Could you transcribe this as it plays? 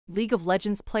League of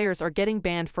Legends players are getting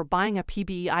banned for buying a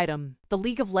PBE item. The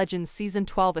League of Legends Season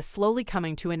 12 is slowly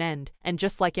coming to an end, and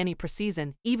just like any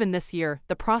preseason, even this year,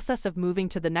 the process of moving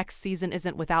to the next season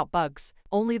isn't without bugs.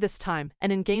 Only this time,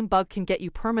 an in-game bug can get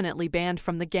you permanently banned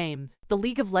from the game. The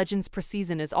League of Legends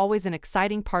preseason is always an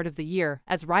exciting part of the year,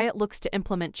 as Riot looks to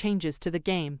implement changes to the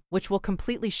game, which will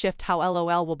completely shift how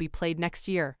LoL will be played next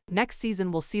year. Next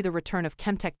season will see the return of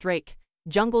Chemtech Drake,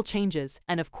 jungle changes,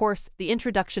 and of course, the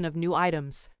introduction of new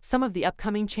items. Some of the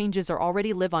upcoming changes are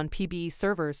already live on PBE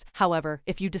servers. However,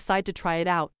 if you decide to try it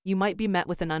out, you might be met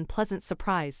with an unpleasant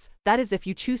surprise. That is if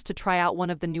you choose to try out one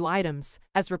of the new items.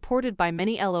 As reported by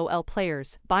many LoL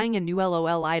players, buying a new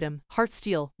LoL item,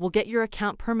 Heartsteel, will get your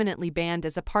account permanently banned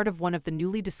as a part of one of the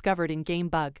newly discovered in-game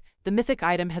bug. The mythic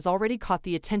item has already caught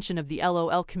the attention of the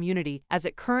LoL community, as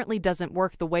it currently doesn't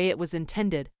work the way it was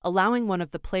intended, allowing one of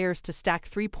the players to stack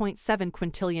 3.7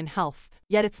 quintillion health.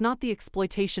 Yet it's not the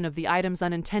exploitation of the item's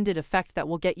unintended effect that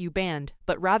will get you banned,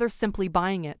 but rather simply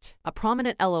buying it. A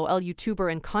prominent LoL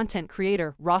YouTuber and content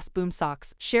creator, Ross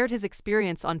Boomsocks, shared his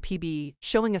experience on PBE,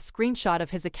 showing a screenshot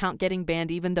of his account getting banned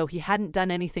even though he hadn't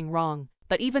done anything wrong.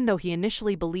 But even though he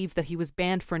initially believed that he was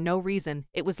banned for no reason,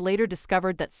 it was later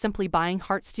discovered that simply buying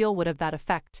Heartsteel would have that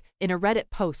effect. In a Reddit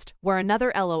post, where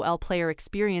another LoL player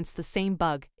experienced the same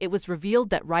bug, it was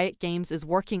revealed that Riot Games is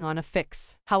working on a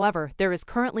fix. However, there is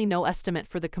currently no estimate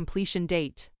for the completion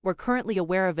date. We're currently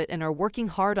aware of it and are working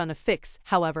hard on a fix.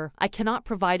 However, I cannot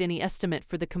provide any estimate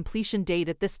for the completion date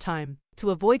at this time.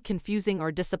 To avoid confusing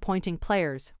or disappointing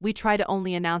players, we try to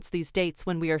only announce these dates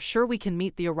when we are sure we can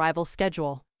meet the arrival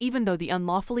schedule. Even though the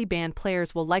unlawfully banned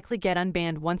players will likely get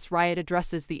unbanned once Riot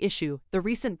addresses the issue, the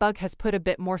recent bug has put a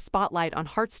bit more spotlight on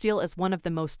Heartsteel as one of the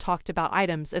most talked about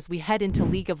items as we head into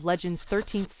League of Legends'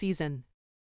 13th season.